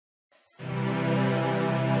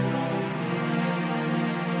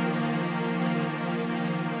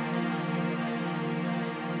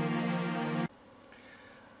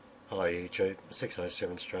Hi YouTube,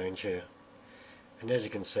 607 Strange here, and as you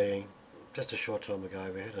can see, just a short time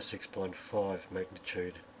ago we had a 6.5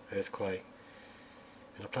 magnitude earthquake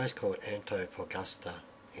in a place called ANTOFAGASTA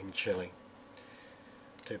in Chile.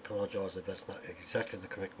 I do apologise if that's not exactly the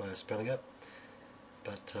correct way of spelling it,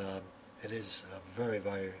 but it is a very,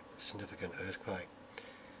 very significant earthquake,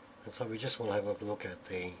 and so we just want to have a look at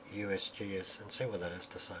the USGS and see what that has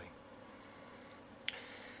to say.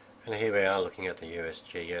 And here we are looking at the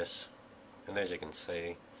USGS, and as you can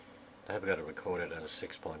see, they have got it recorded as a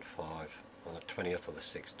 6.5 on the 20th of the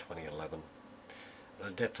 6th, 2011, at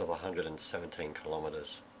a depth of 117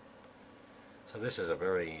 kilometres. So this is a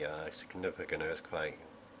very significant earthquake,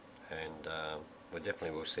 and we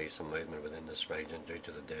definitely will see some movement within this region due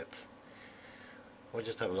to the depth. We'll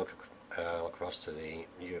just have a look across to the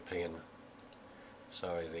the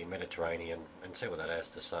Mediterranean, and see what that has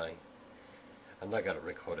to say. And they got it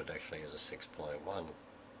recorded actually as a 6.1.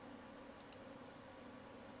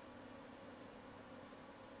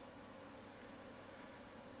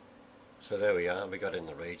 So there we are, we got in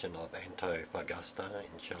the region of Antofagasta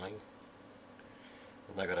in Chile,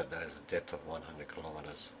 and they got it as a depth of 100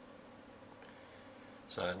 kilometres.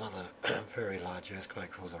 So another very large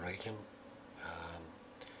earthquake for the region.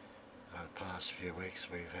 Over the past few weeks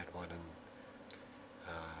we've had one in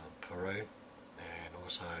Peru, and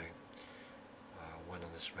also one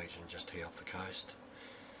in this region just here off the coast.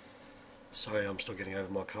 Sorry, I'm still getting over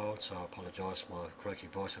my cold, so I apologise for my croaky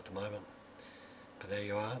voice at the moment. But there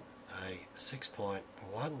you are, a 6.1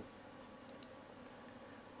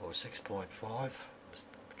 or 6.5,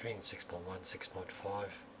 between 6.1 and 6.5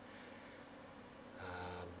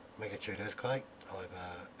 magnitude earthquake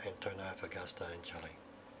over Antofagasta in Chile.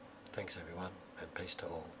 Thanks everyone, and peace to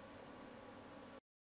all.